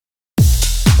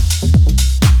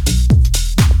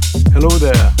Hello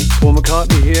there, Paul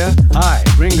McCartney here. Hi,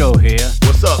 Ringo here.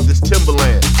 What's up, this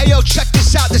Timberland. Hey yo, check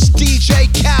this out, this DJ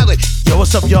Khaled. Yo,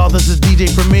 what's up y'all, this is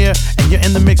DJ Premier, and you're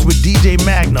in the mix with DJ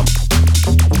Magnum.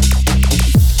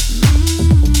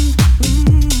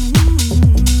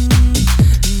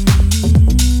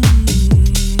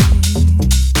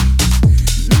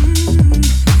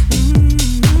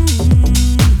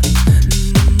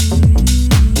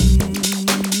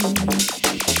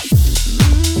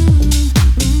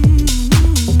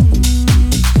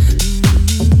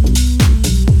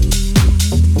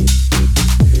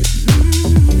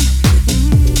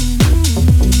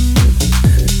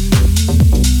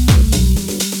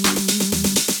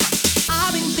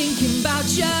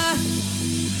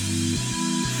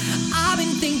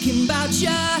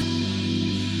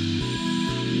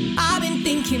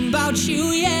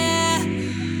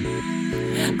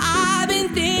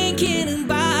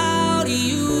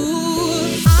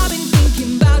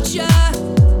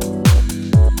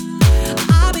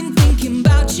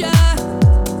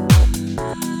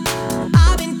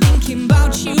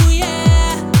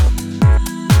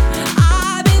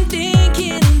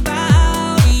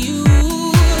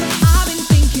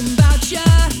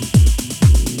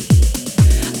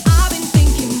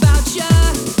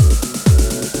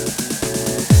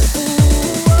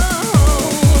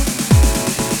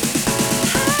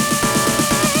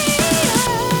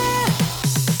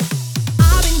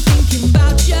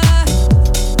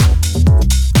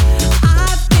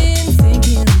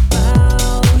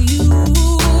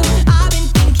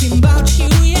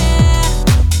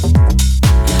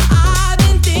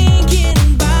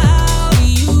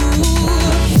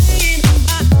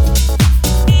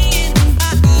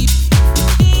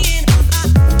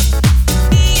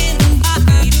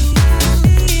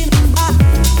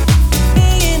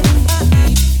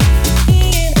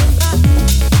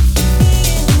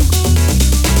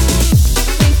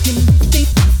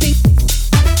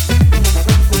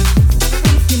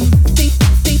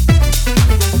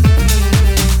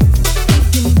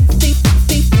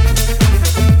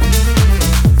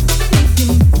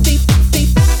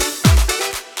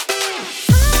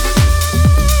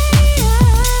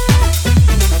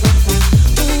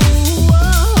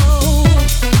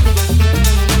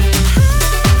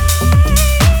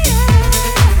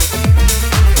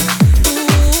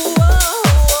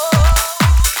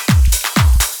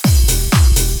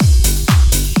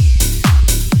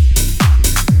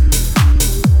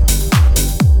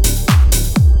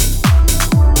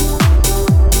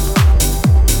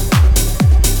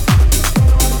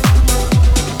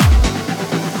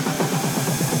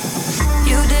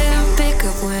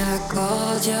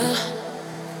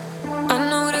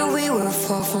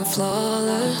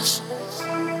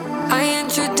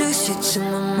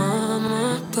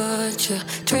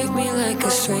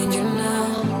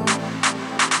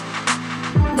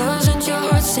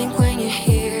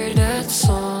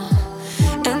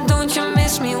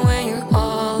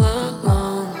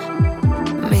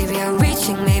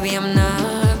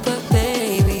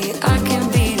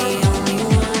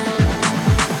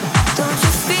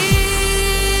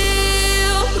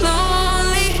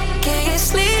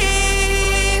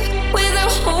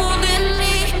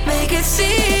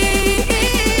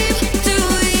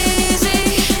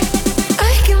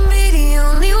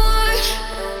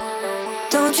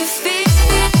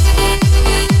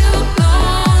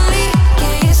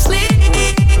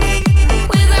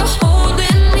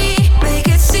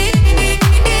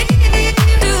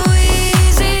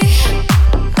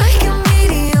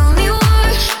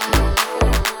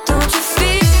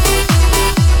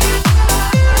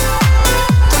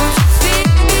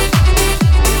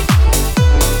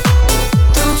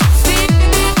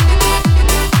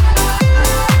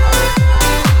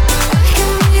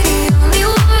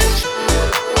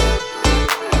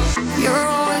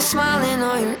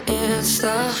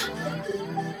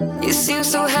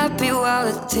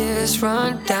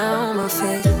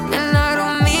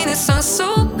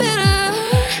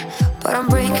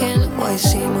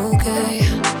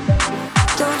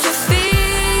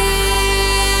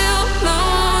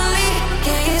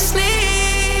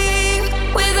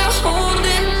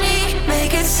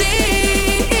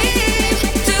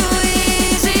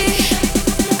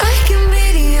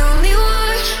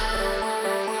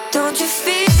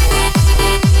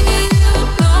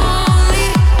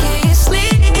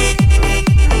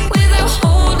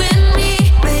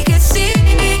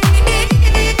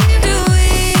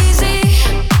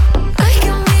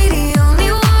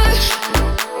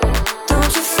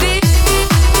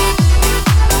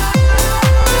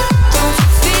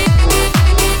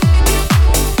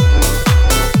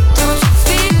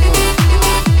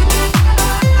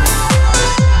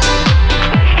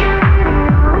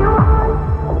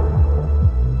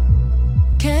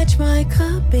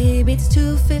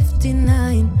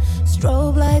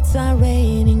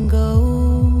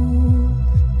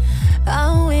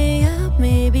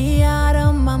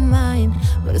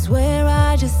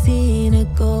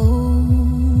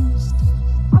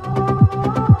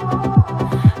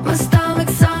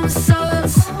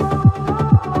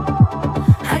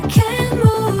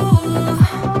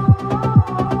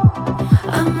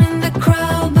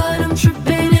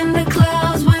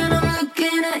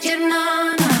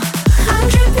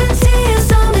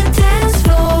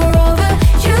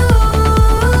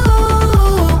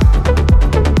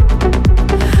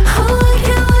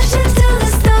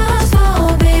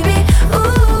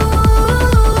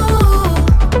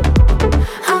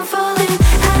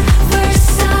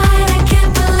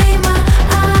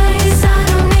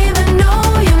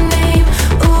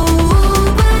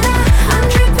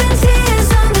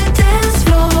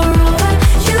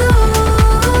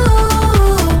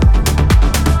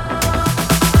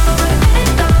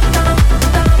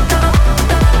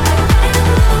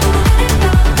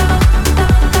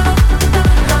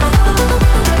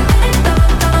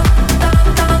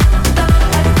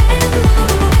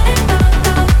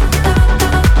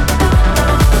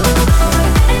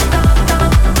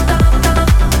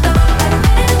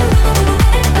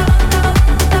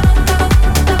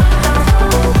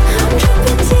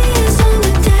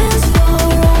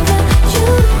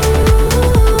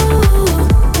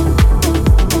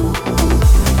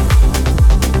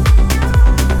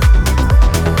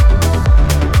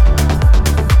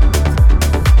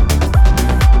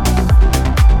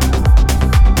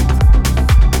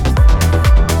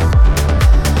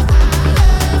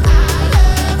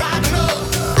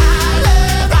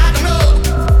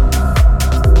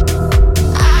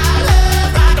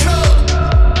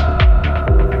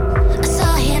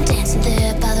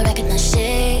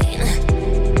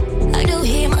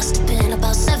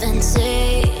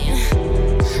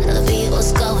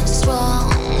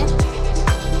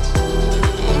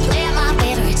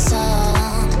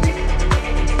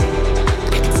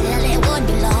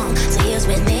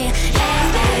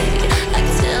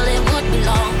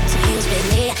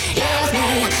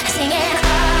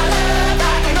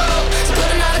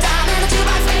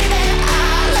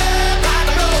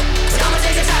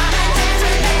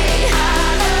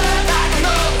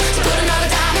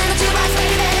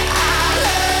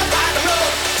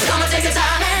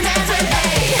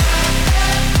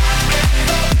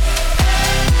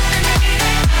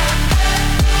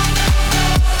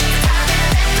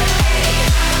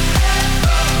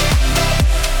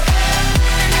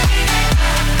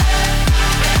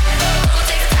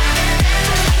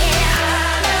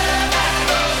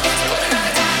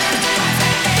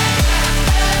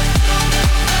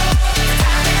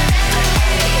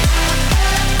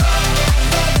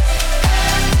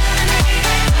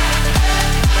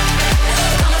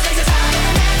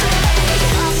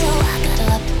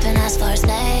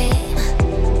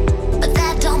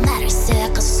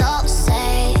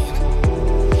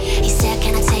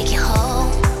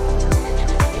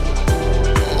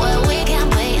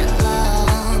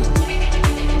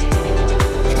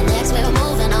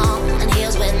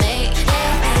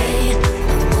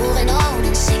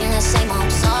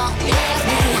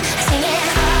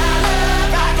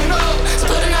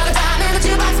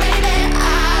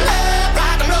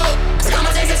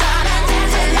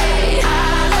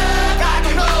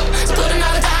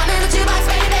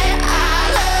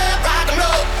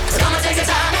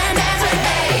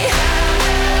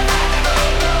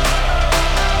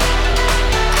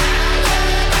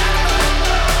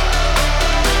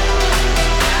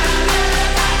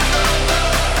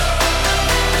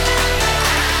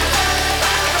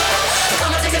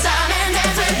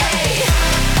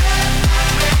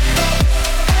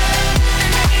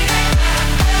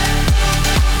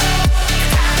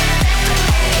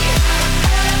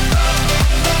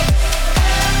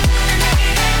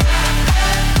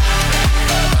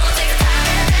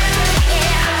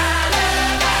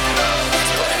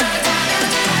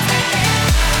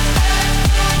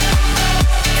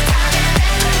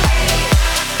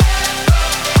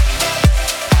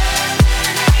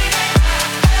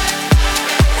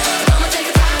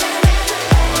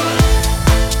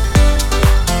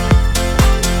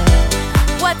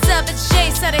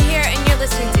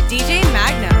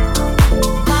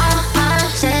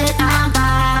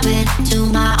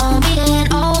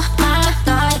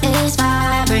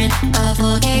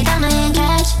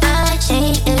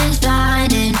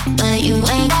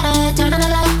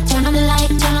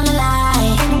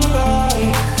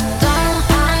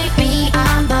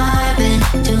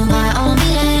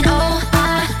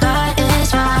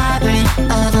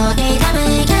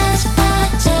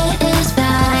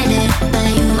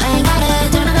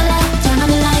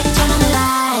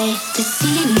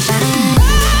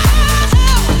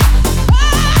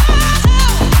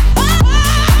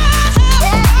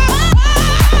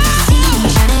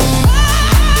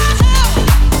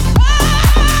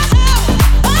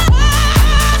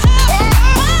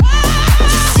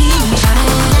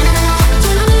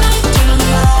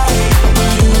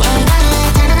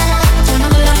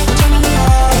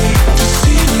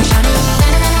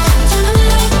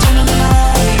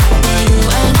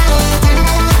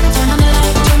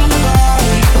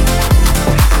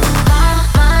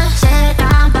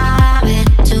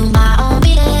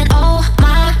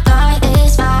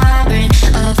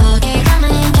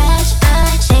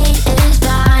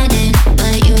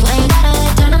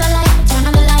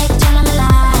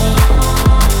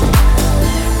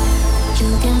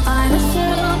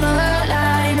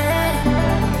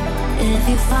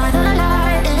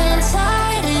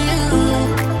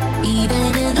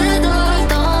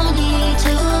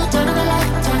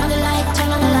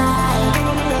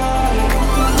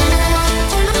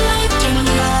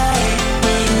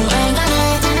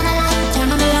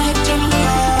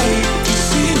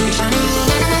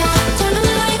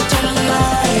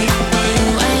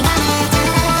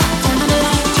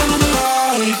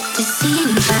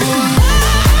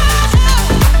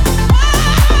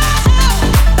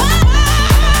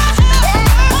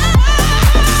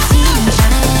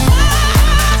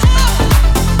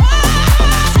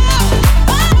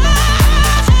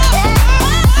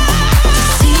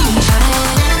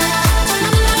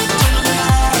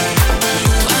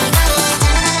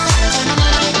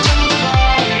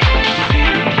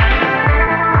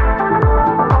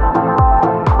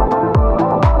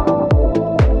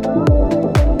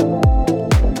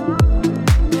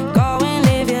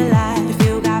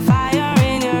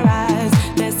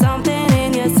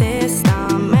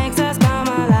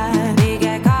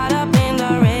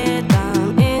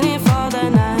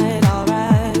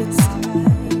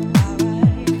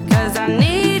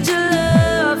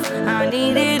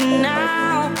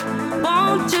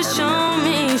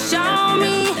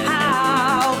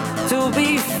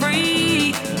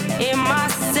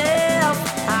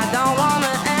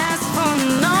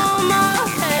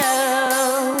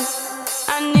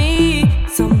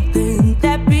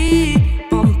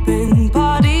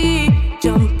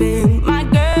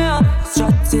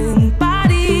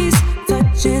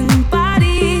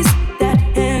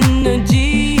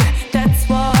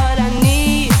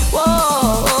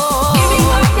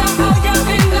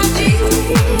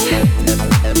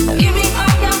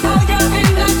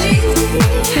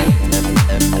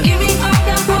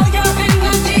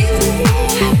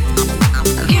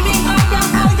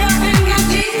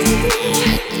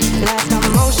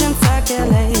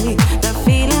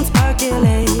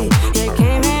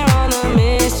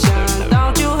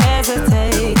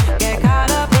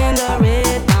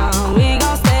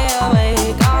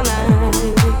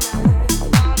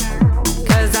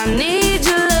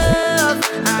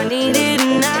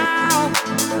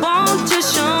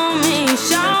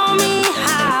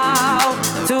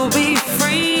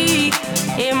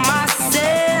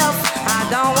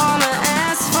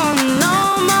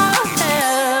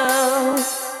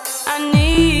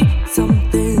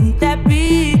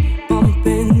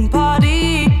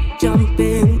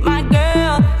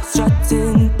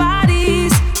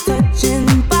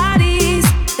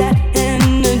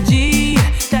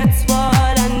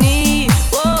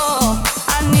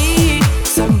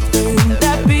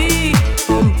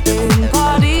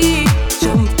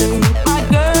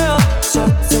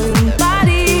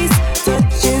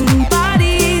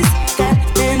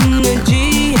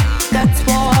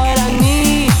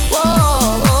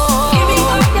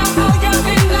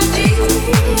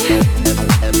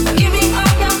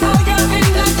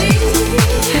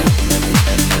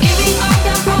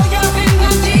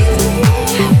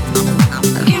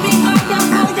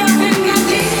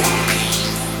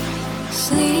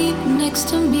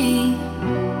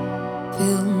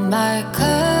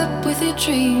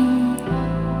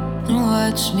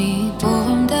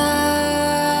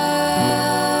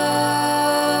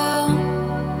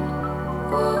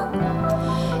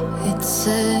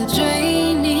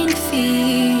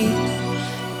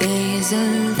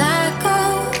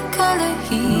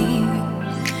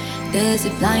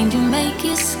 line to make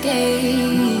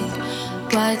escape.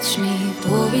 Watch me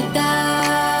pour it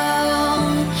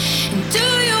down. And do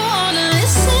you wanna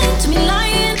listen to me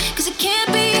lying? 'Cause it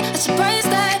can't be a surprise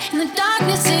that in the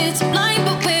darkness it's blind.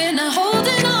 But we're not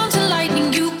holding on to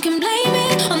lightning. You can blame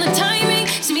it on the timing.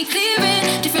 See me clearing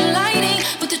different lighting.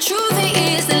 But the truth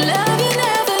is that love you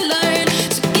never learn.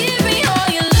 So give me all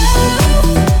your love,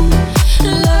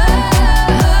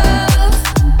 love.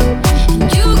 And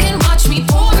you can watch me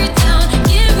pour it down.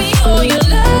 Give me all your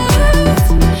love,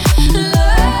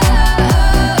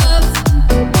 love.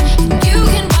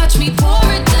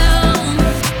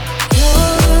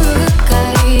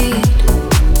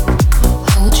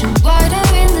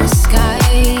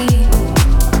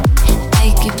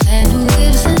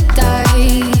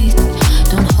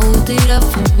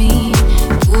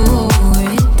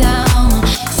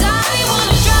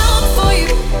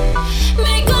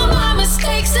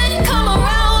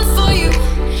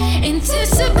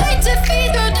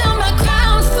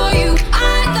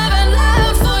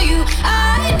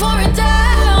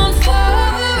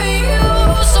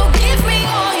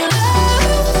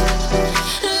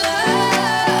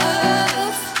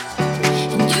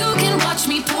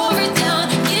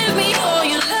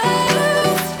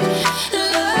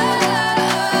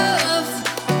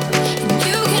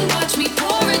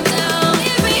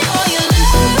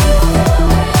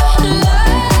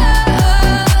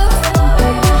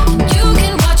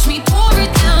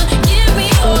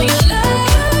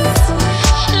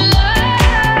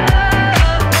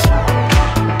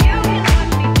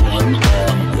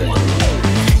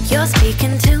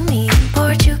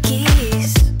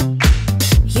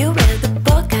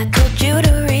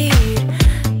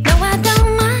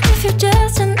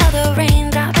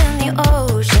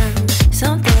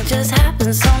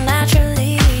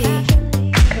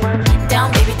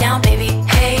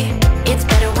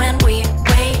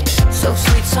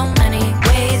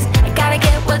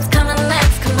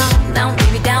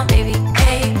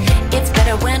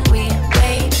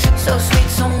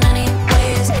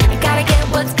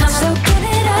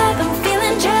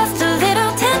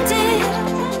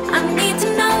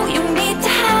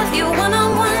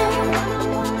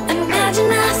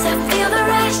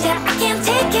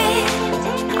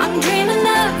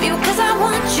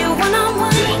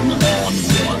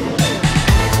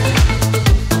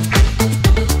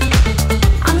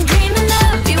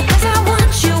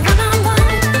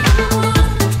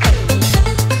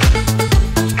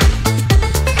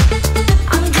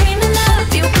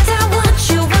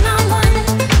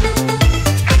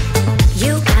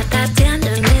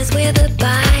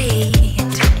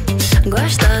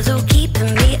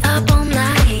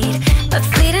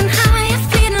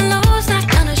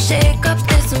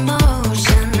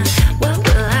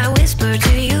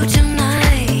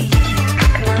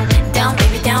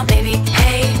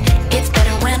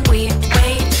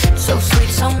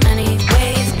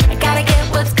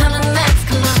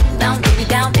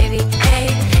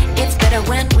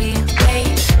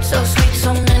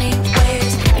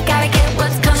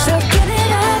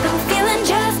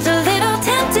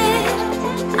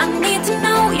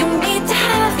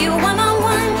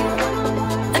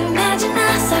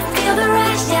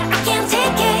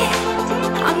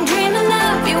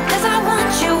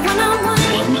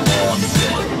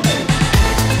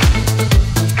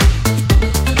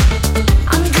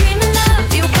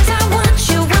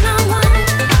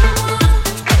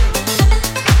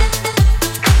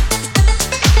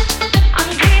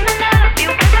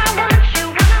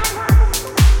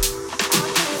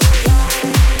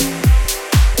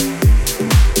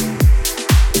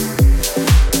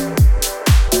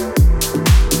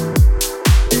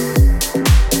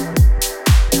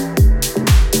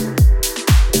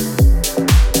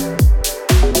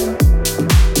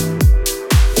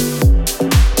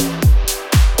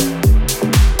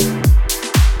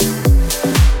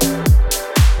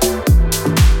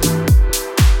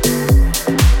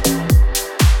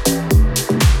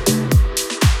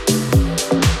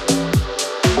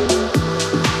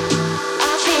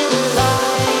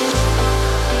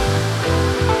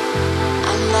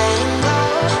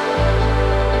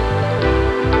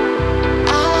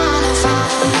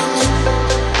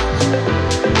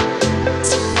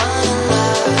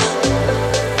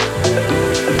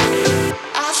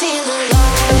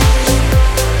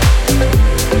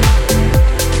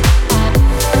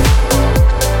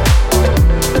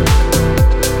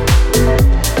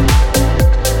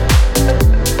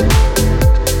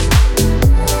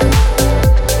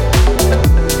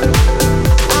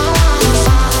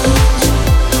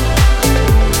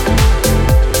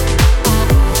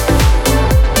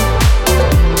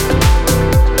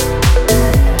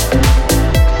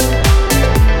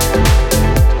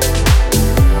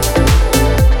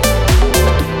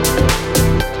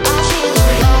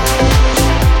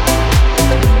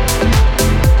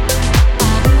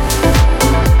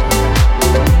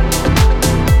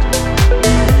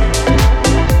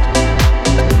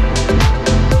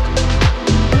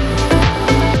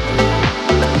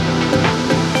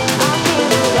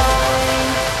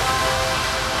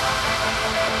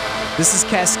 This is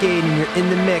Cascade, and you're in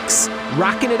the mix,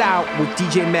 rocking it out with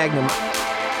DJ Magnum.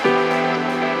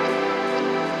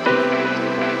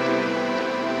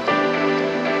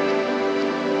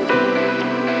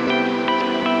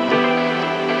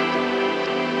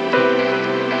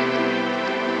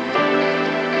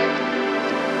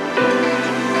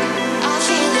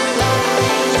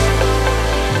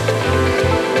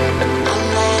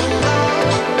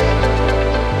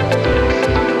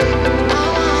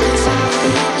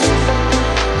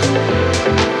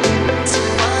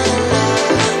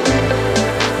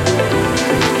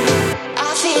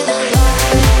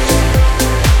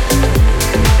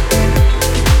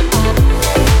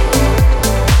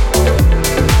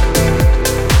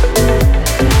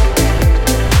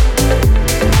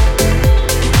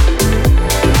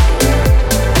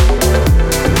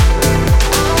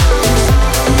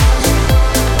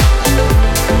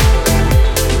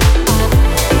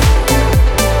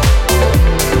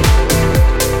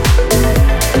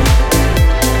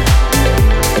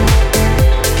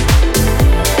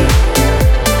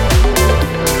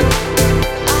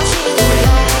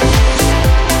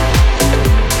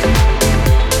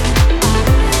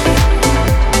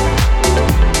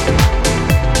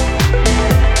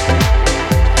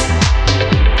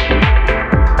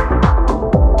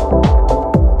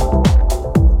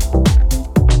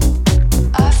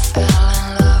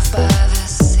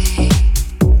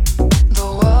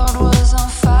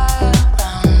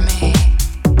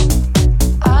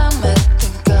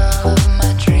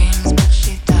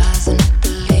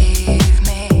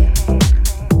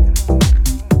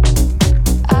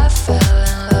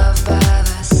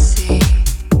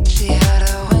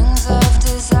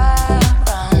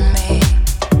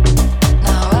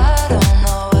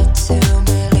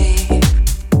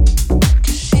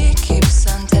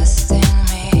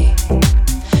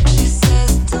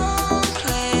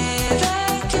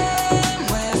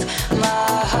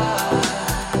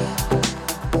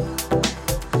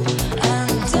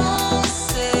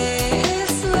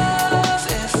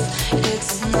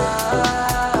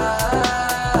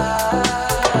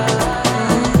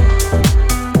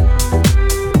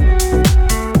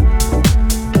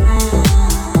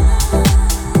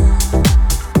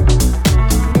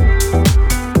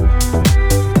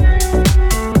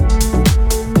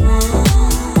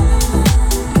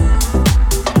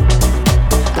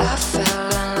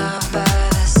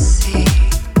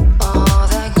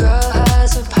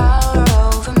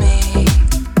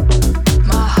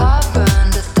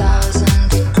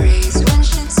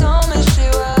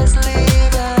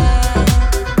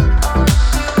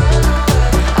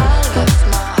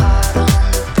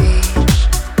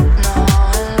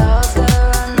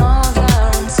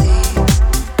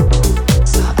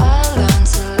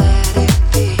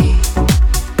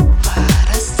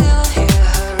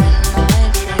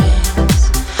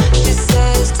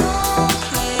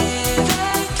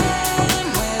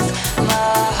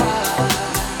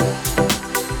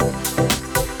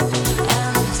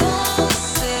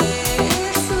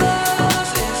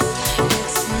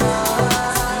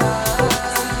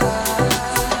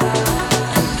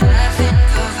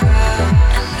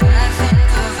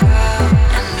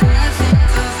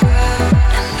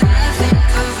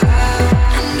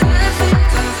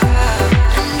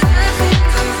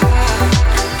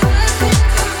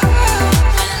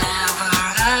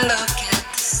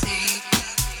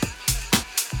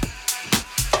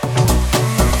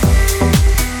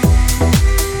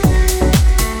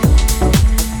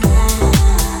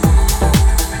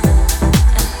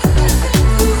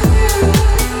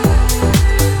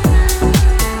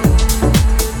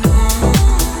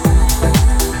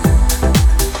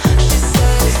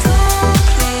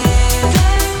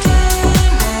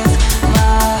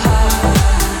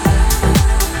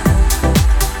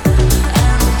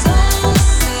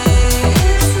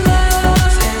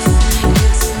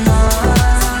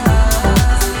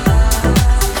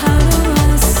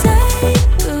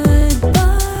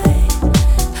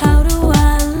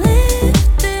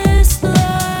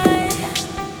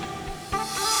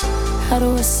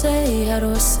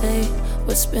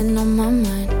 what's been on my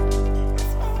mind.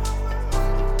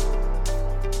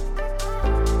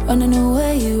 Running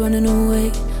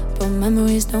away, but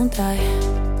memories don't die.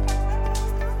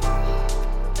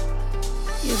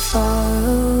 You're far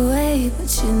away, but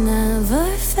you never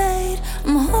fade.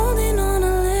 I'm holding on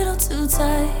a little too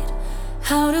tight.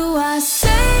 How do I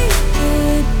say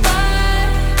goodbye?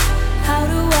 How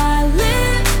do I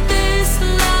live this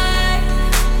life?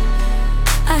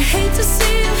 I hate to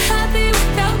see you happy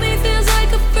without me. Feels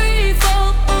like a free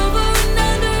fall, over and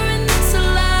under, and it's a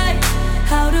lie.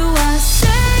 How do I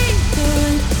say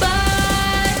goodbye?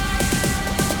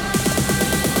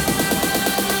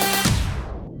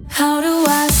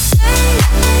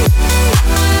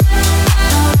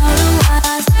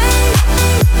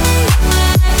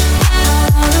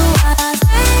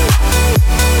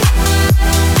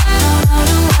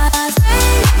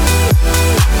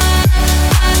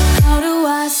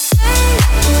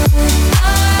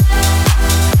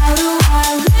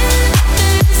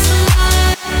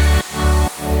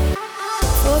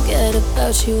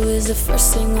 about you is the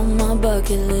first thing on my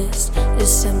bucket list.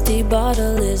 This empty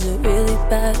bottle is a really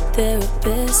bad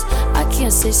therapist. I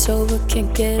can't stay sober,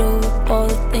 can't get over all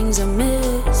the things I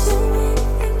miss.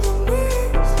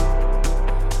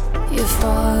 You're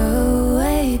far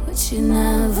away, but you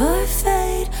never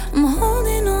fade. I'm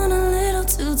holding on a little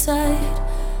too tight.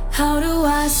 How do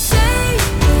I say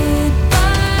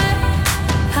goodbye?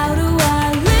 How do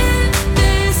I live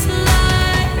this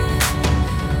life?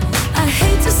 I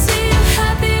hate to see you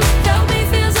happy without me.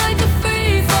 Feels like a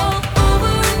free fall,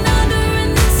 over and under in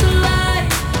this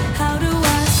life. How do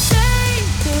I say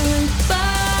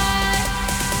goodbye?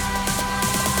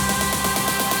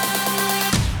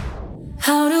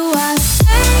 How do I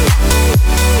say?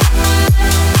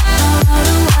 How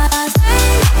do I say?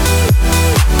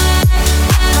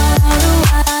 How do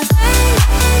I say?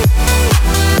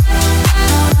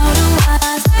 How do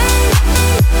I say?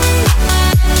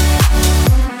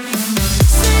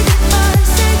 Say goodbye,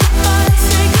 say goodbye,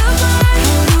 say goodbye.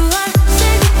 How do I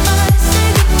say goodbye, say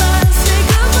goodbye, say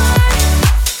goodbye?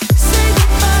 Say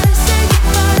goodbye, say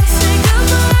goodbye, say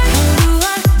goodbye. How do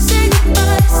I say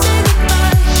goodbye, say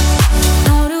goodbye?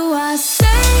 How do I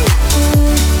say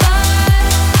goodbye?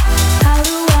 How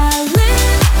do I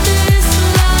live this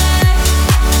life?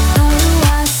 How do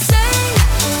I say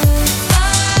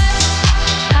goodbye?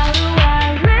 How do I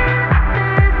live this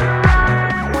life?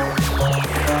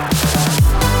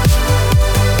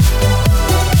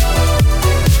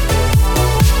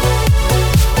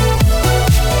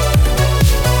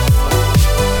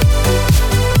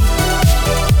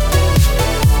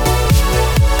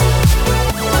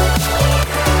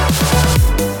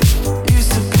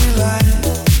 Used to be light,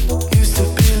 used to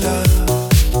be love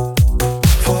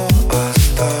for us,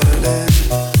 darling.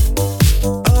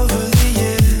 Over the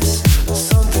years,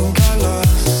 something got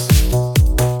lost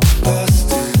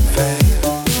in faith.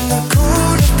 In the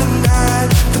cool of the night,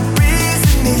 the breeze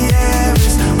in the air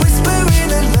is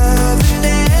whispering another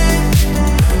name.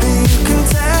 And you can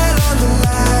tell on the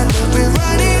line that we're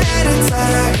running out of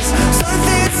time.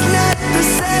 Something's not the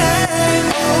same.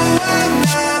 Oh, I'm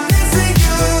not missing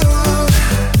you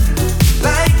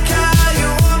like how you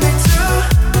want me to.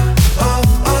 Oh,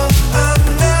 I'm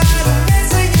not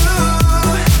missing you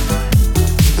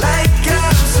like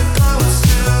I'm supposed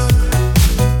to.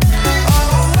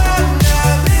 Oh, I'm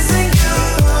not missing you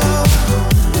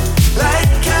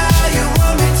like how you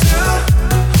want me to.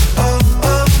 Oh,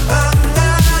 I'm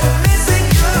not missing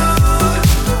you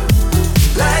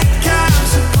like I'm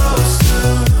supposed to.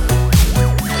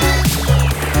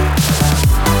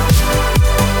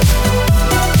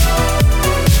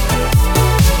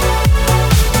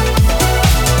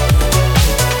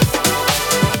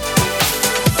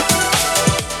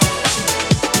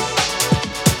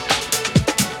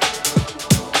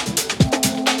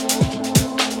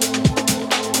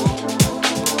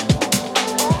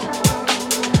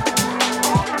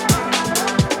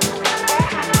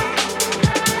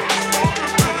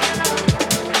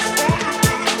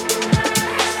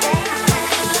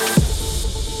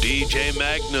 DJ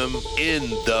Magnum in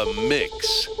the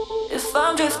mix. If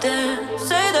I'm drifting,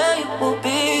 say that you will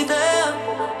be there.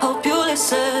 Hope you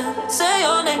listen, say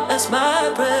your name as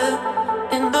my breath.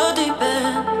 In the deep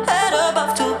end, head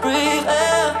above to breathe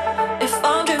air. If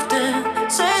I'm drifting,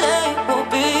 say that you will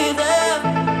be there.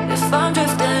 If I'm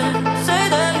drifting, say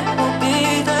that you will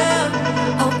be there.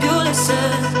 Hope you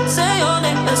listen, say your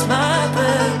name as my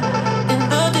breath. In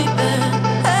the deep end,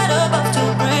 head above to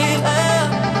breathe air.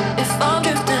 If I'm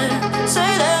drifting,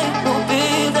 say that you will be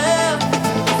there.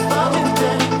 If I'm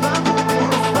drifting,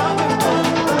 if I'm drifting,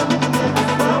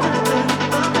 if I'm drifting.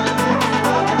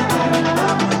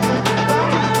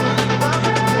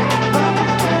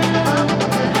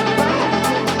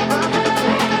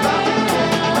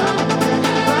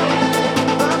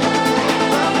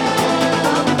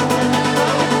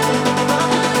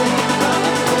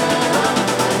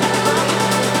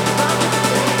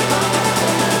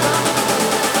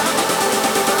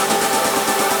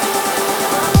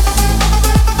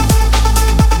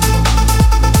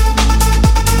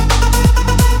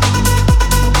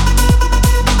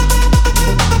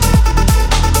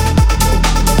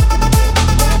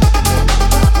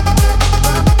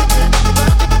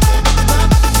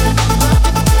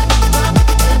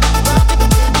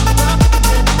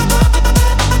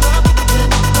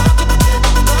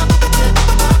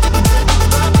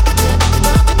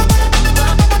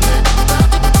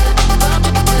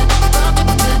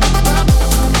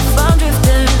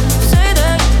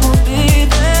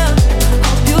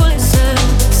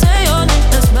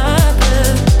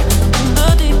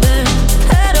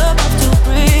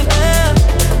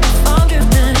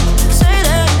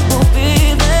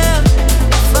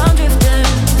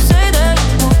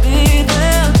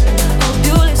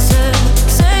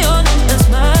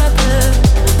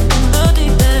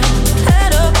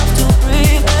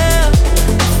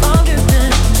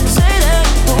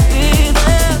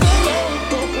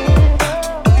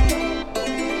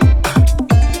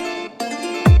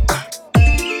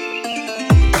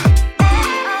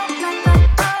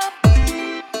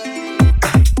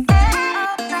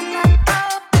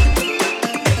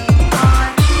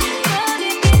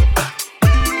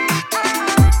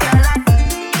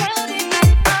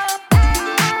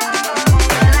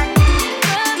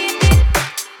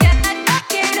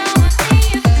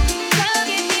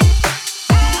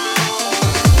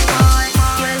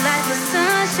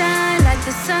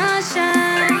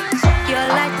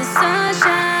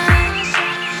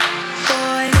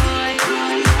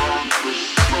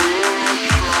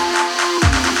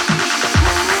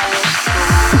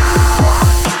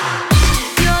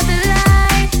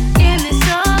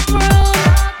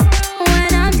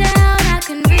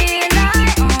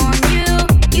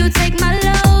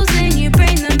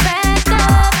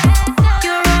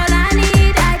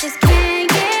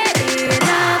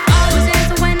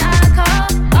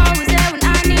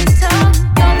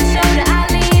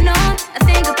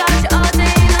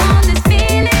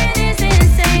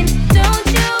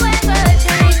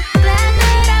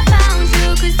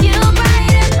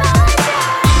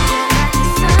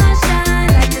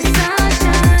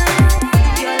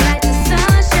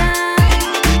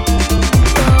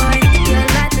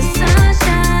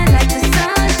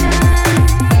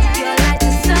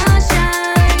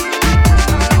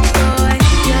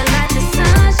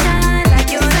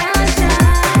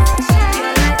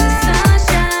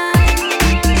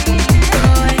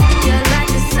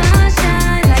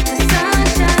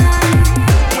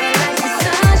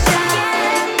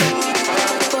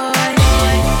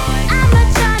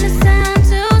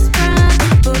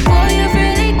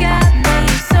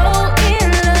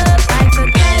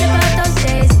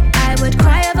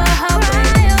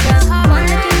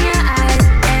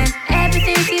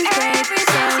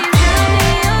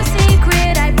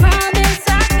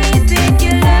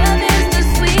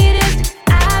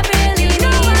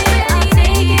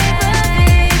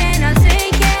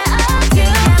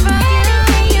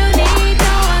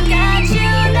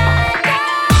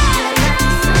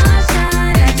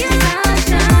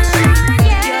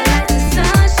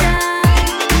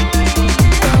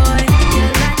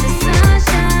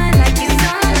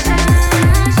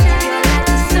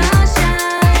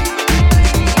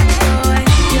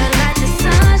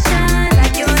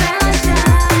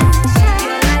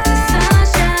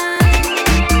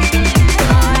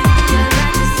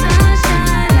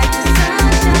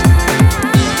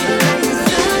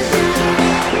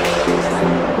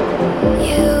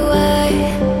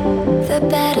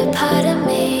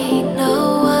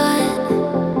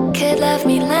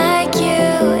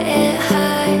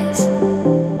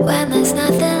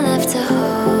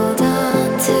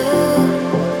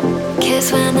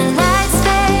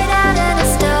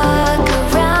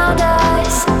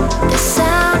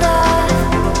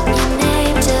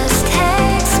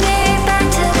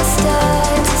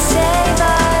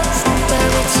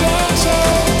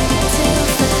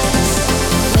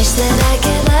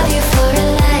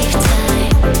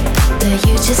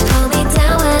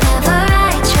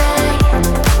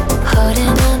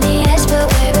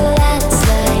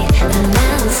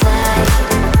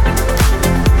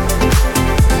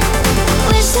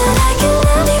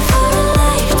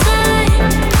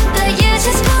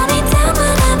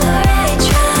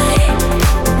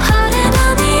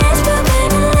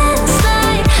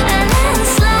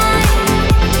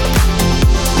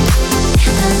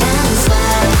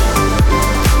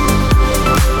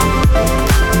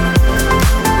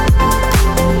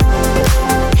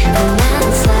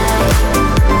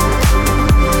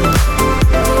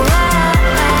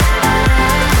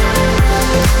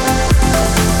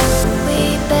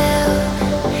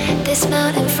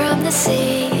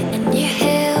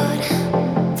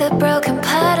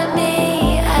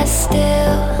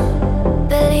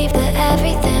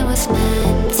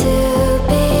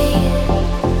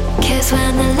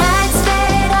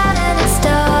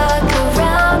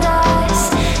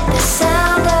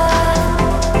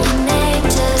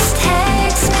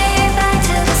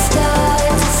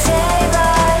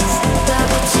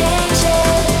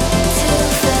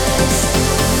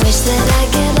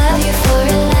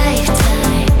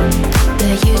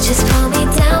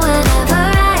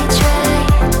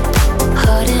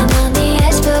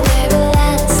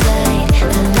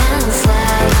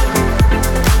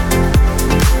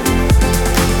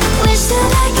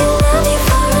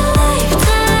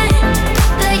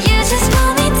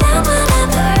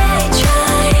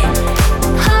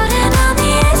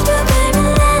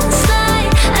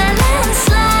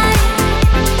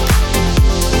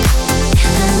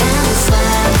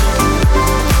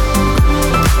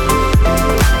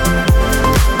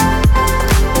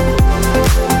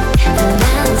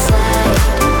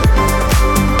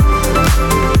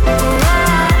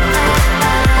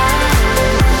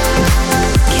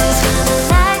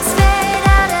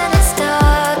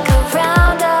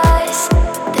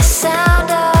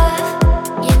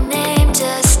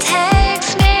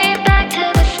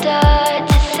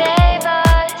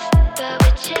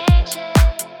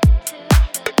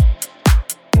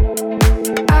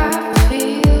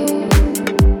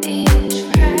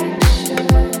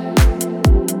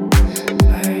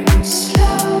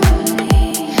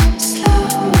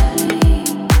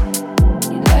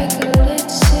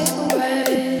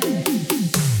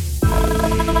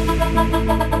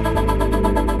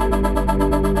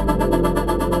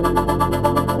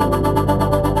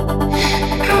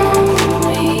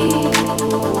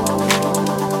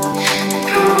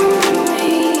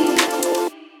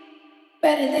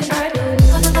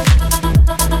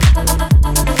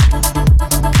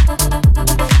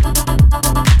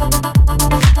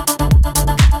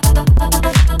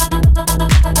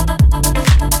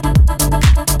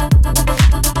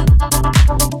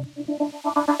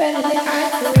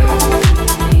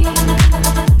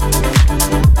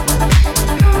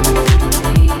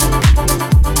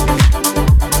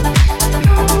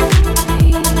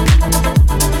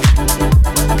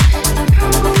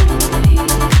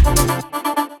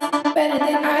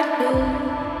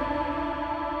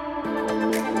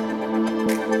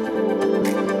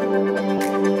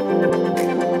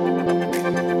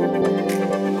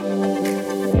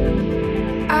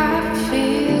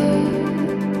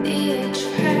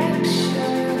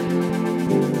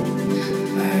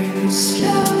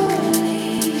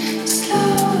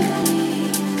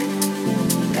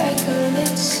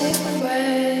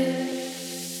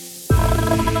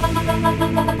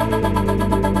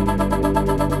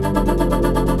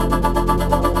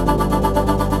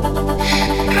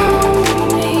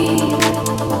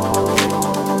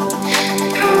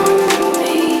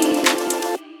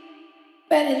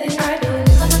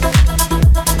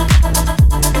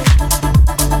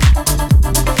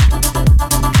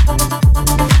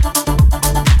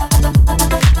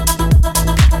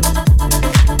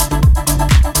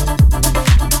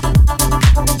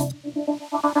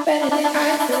 Better than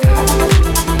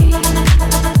I do.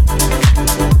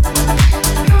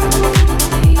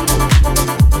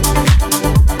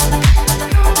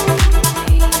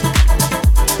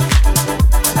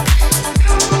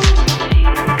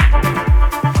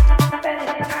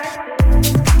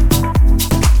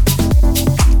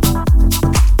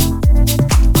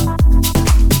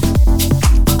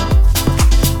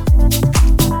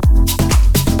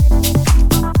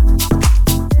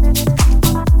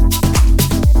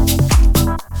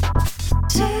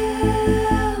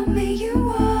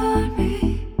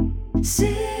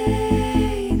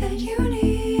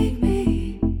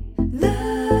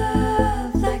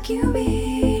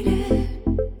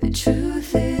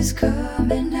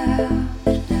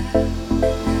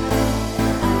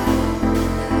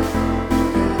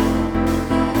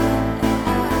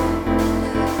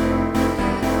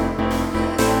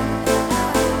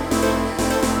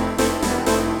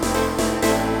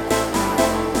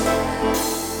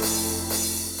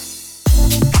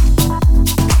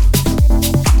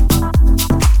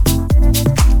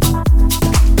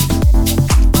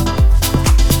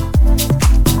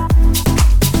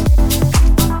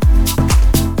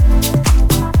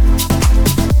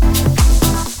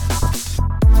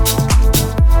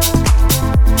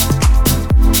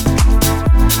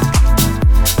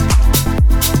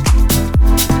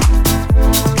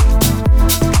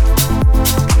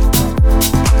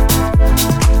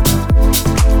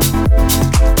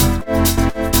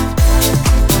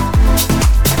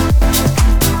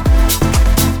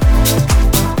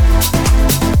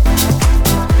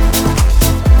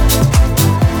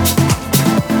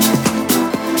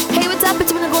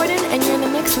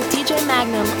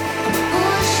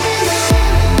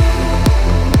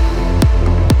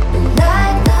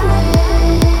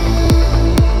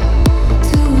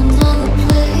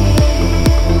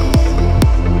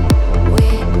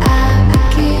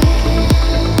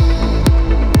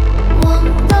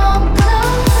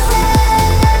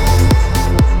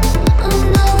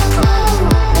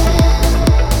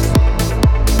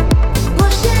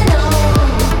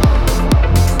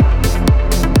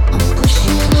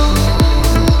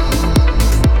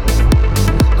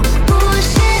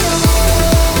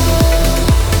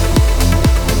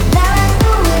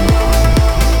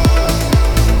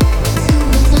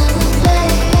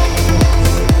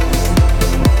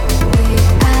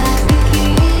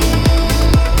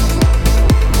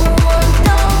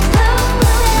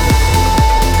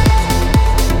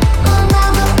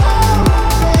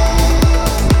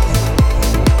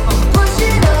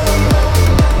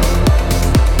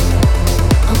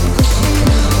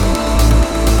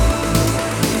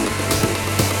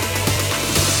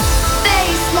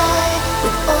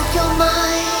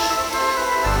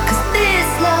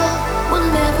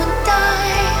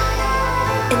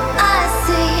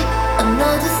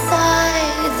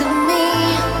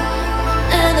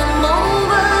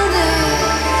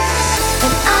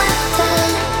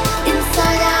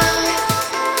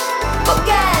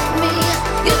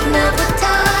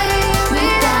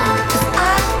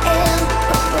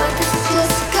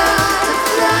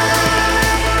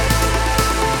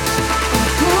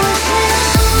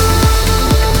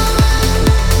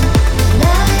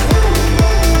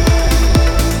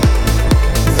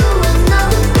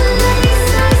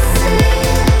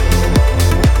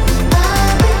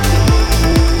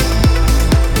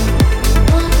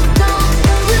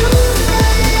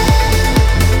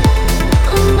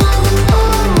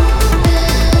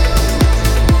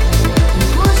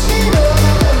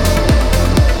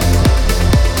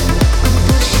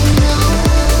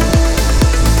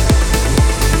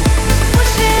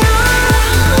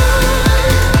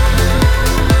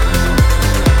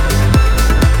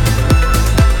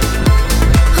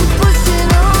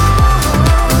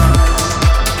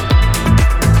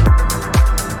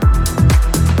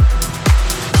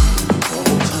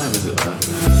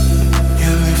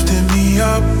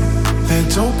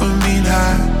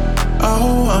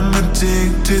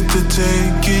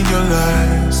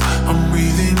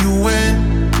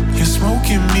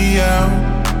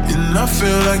 and I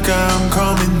feel like I'm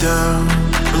coming down.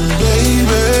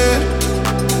 Baby,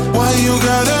 why you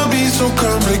gotta be so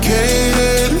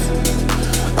complicated?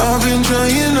 I've been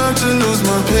trying not to lose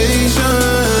my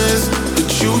patience, but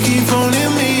you keep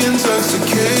phoning me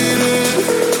intoxicated.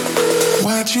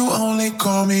 Why'd you only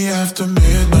call me after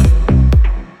midnight?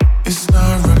 It's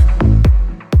not right.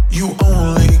 You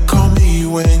only call me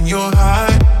when you're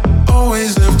high.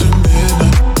 Always after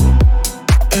midnight.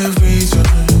 Every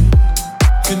time,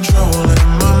 controlling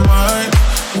my mind.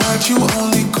 Why'd you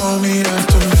only call me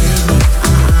after midnight?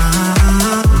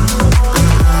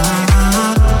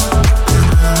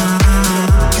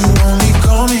 You only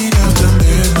call me after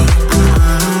midnight.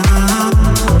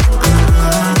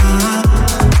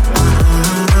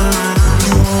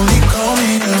 You only call me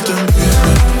after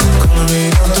midnight. Call me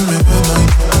after midnight.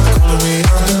 Call me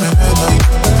after midnight.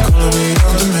 Call me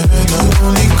after midnight. You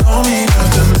only call me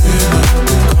after midnight.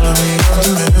 Call me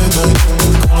after midnight.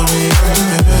 Call me after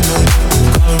midnight.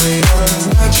 Call me after.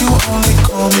 Why'd you only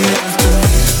call me after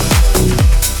midnight?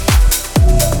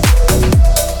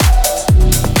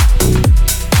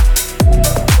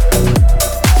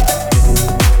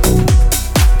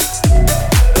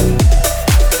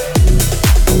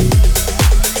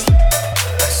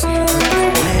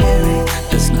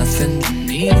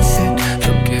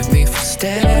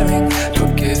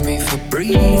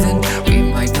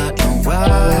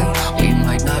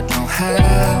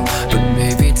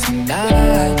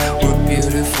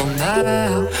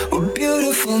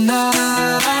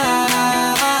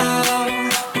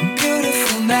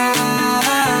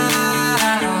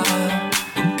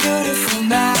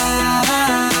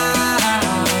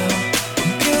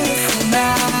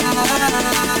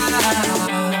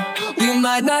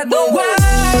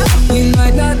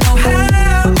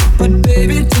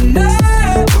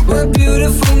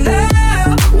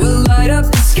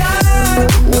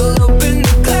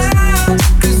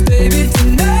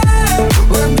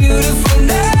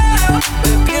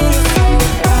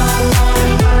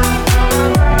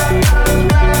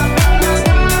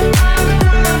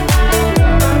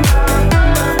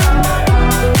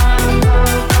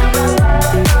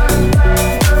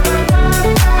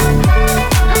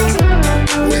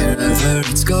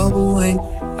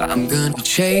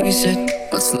 Chase it,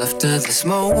 what's left of this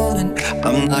moment,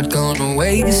 I'm not gonna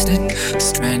waste it.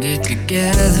 Stranded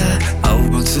together, our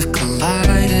worlds have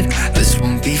collided. This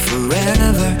won't be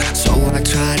forever, so I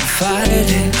try to fight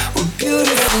it. We're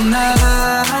beautiful now.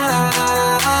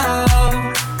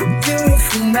 We're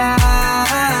beautiful now.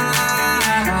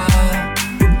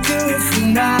 We're beautiful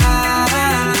now.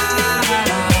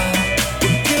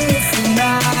 We're beautiful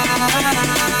now.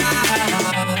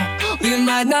 We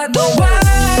might not know why,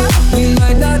 we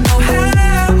might not know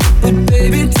how, but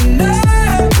baby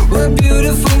tonight, we're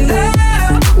beautiful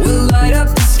now. We'll light up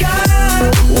the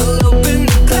sky, we'll open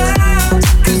the clouds.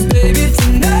 'Cause baby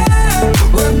tonight,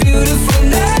 we're beautiful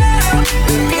now.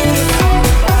 We're beautiful.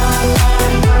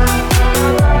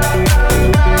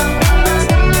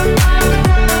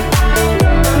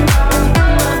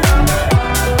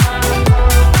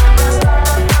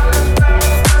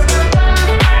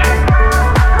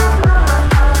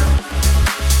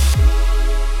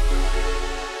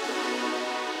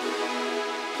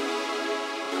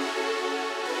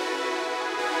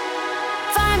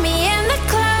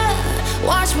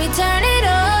 Watch me turn it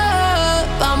up.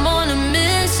 I'm on a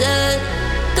mission,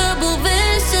 double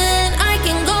vision. I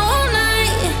can go all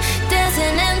night,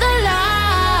 dancing in the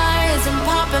lights and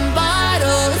popping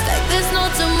bottles like there's no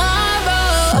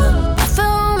tomorrow. I feel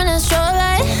home in a strobe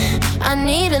light. I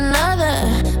need another.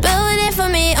 Build it for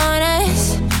me on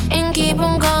ice and keep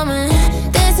 'em coming.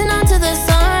 Dancing on to the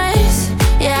sunrise.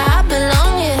 Yeah, I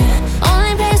belong here.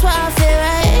 Only place where I feel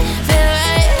right, feel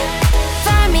right.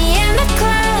 Find me in the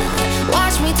club.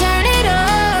 Watch me turn it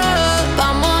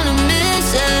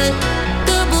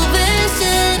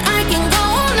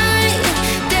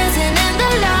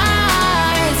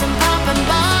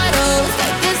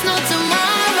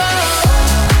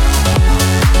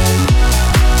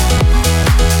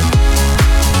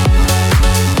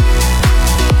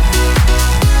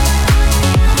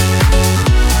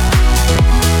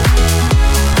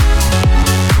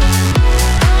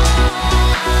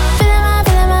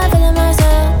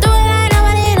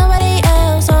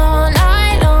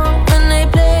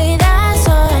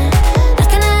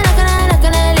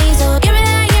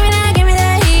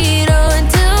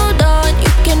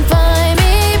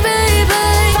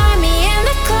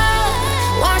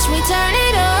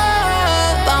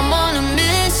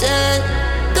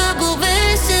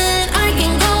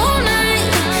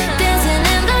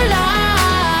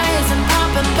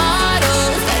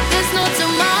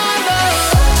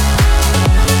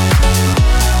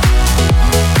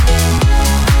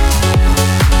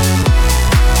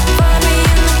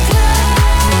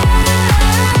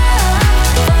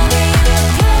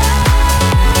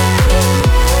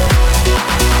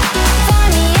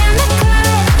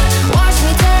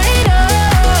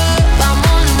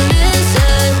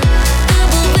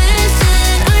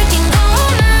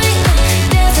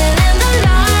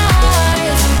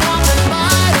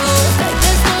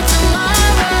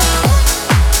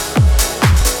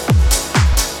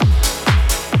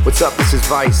What's up? This is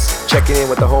Vice, checking in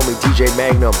with the homie DJ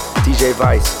Magnum. DJ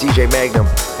Vice, DJ Magnum.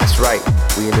 That's right,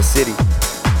 we in the city.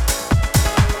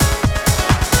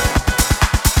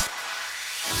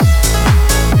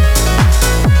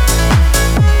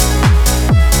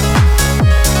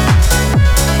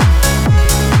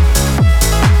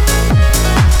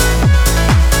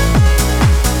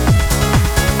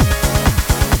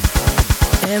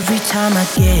 Every time I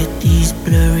get these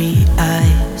blurry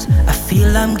eyes, I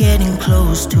feel I'm getting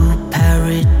close to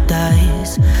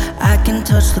paradise. I can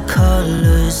touch the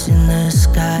colors in the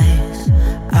skies.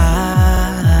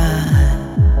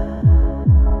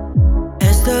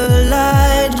 As the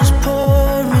light is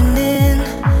pouring in,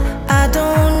 I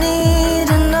don't need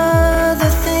another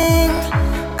thing.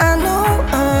 I know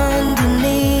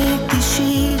underneath these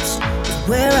sheets is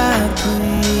where I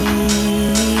breathe.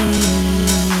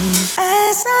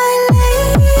 As I lay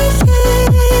here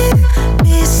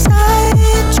beside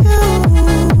you,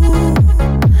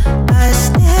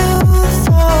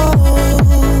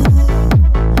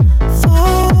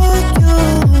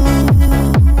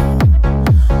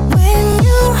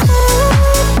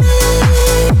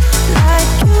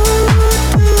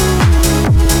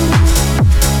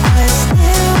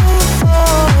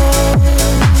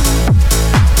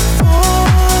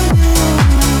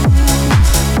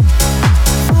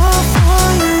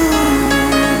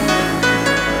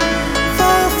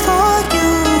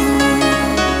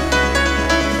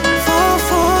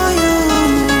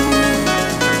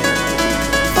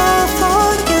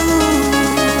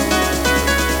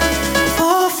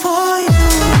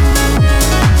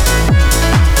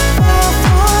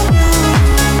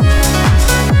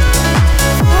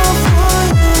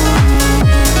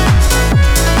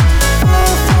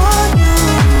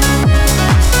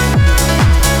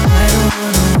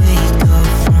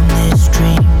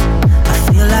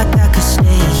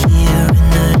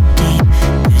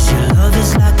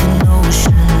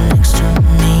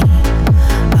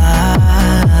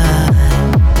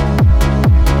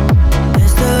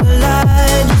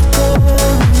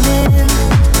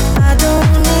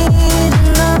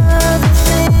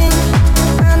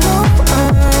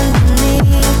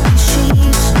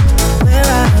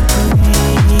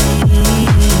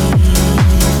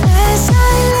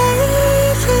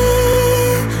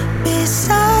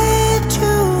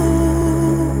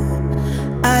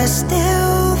 I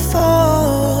still fall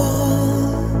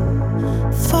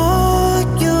for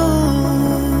you.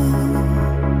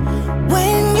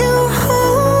 When you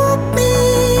hold me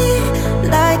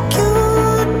like you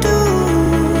do,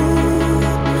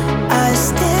 I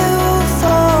still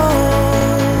fall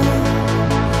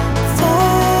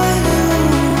for you.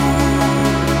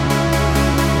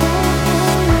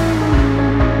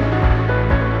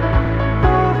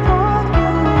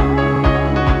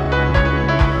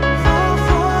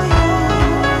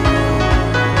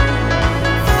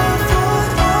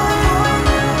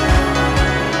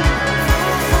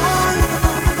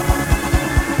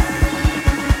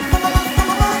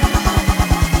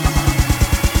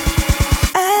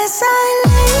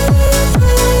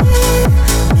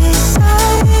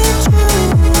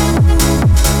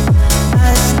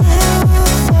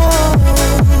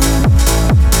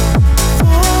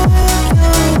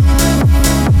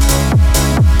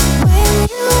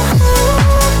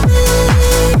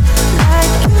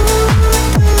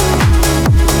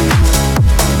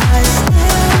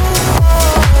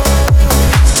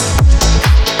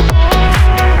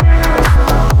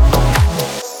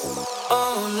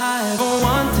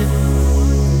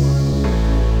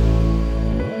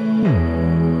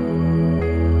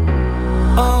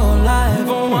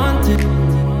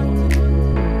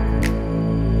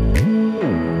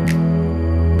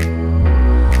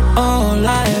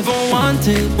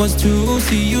 Was to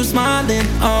see you smiling.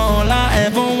 All I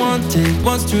ever wanted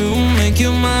was to make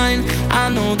you mine. I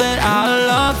know that I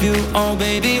love you. Oh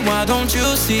baby, why don't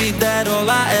you see that all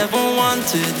I ever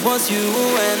wanted was you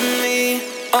and me?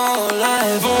 All I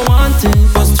ever wanted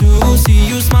was to see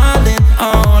you smiling.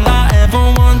 All I ever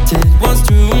wanted was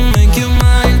to make you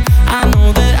mine. I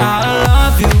know that I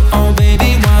love you. Oh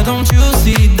baby, why don't you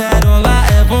see that all I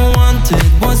ever wanted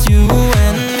was you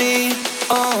and me?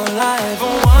 All I ever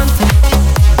wanted.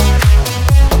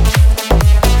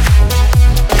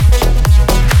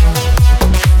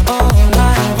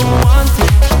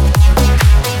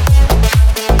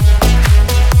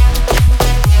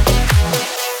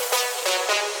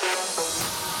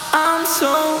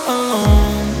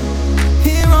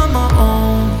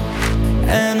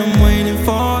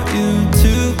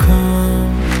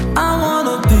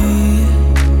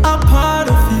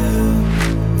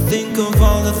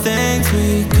 things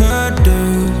we could do.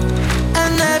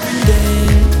 And every day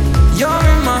you're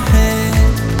in my head.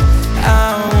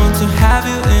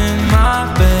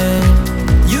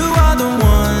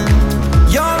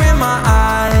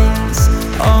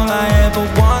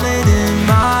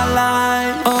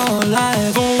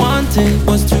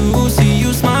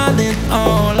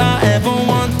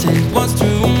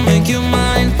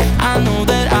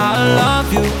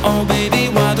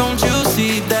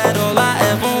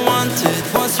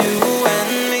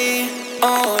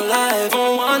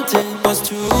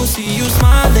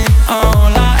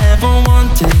 All I ever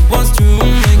wanted was to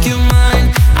make you mine.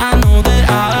 I know that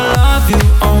I love you,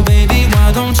 oh baby,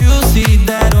 why don't you see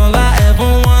that? All I ever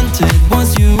wanted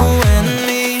was you and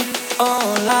me.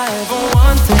 All I ever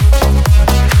wanted.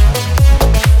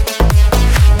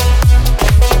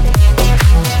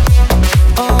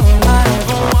 All I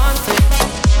ever wanted.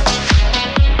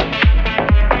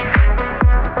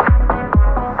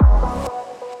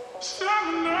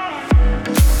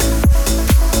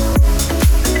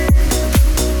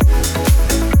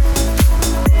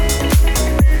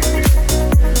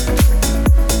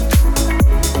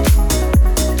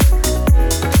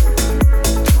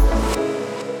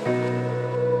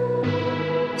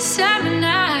 Summer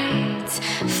nights,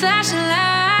 flashing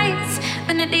lights,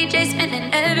 when the DJ's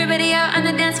spinning, everybody out on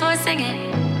the dance floor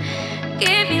singing.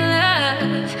 Give me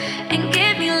love and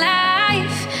give me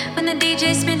life. When the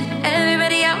DJ's spinning,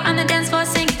 everybody out on the dance floor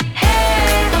singing.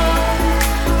 Hey oh,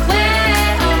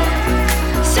 way oh,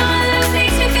 some love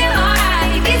makes me feel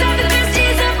alright. These are the best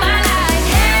days of my life.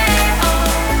 Hey oh,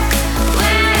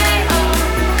 way oh,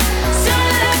 some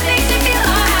love makes me feel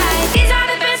alright. These are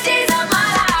the best days of my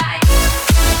life.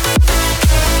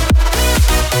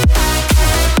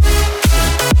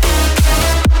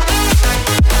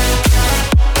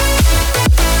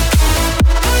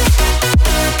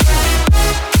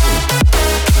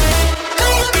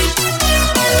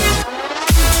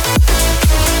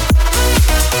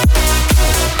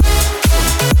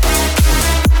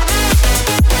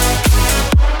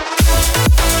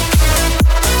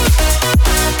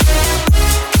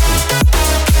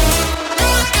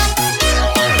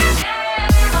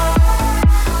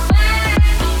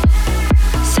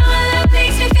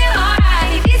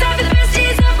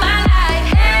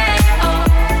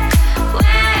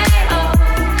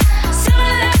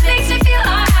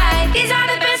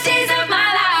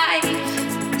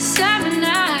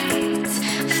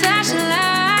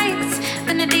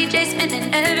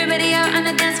 Everybody out on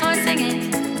the dance floor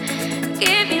singing.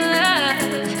 Give me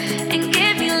love and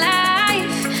give me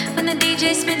life. When the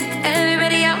DJ's spinning,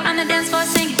 everybody out on the dance floor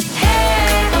singing.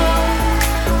 Hey oh,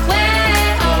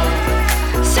 way oh,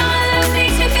 some love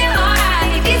makes me feel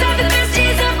alright. These are the best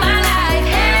days of my life.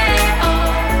 Hey oh,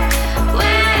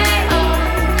 way oh,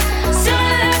 some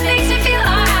love makes me feel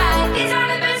alright. These are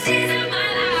the best days of my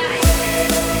life.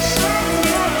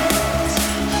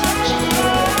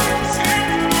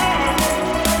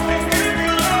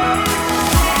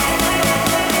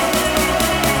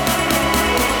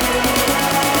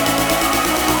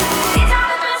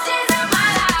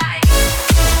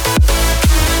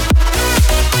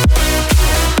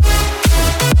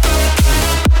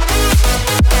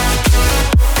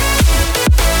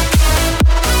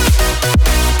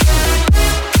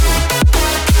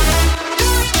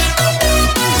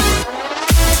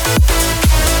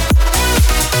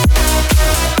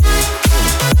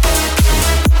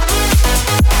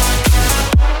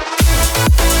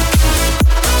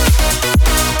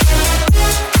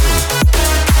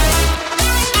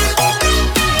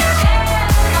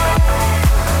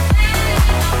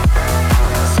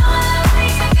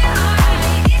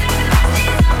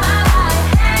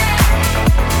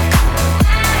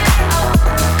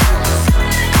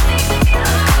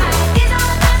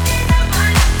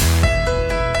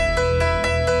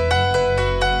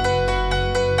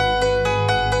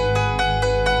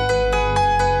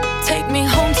 Take me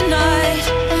home tonight,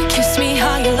 kiss me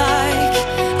how you like.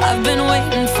 I've been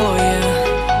waiting for you.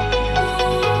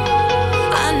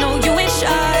 I know you ain't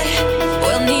shy,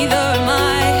 well neither am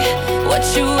I. What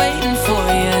you waiting for,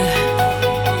 yeah?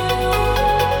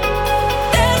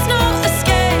 There's no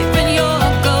escaping your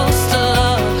ghost of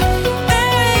love.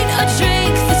 There ain't a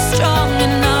drink that's strong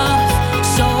enough.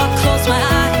 So I close my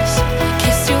eyes,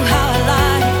 kiss you how I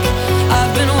like.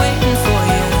 I've been waiting for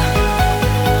you.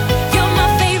 You're my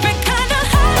favorite kind of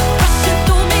high, rushing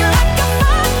through me like a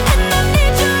fire, and I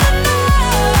need you to know.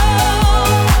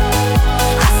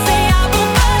 I say I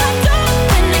won't, but I don't.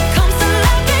 When it comes to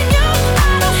loving you,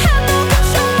 I don't have no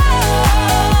control.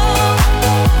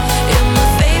 You're my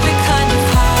favorite kind of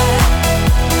high.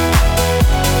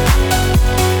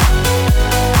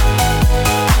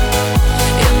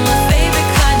 You're my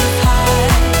favorite kind of high.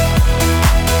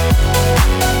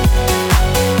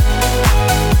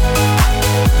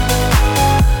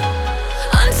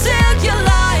 Until you're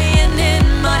lying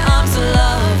in my arms of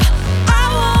love, I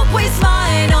won't waste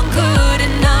mine on good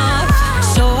enough.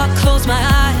 So I close my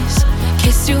eyes,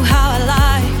 kiss you how I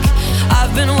like.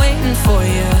 I've been waiting for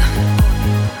you.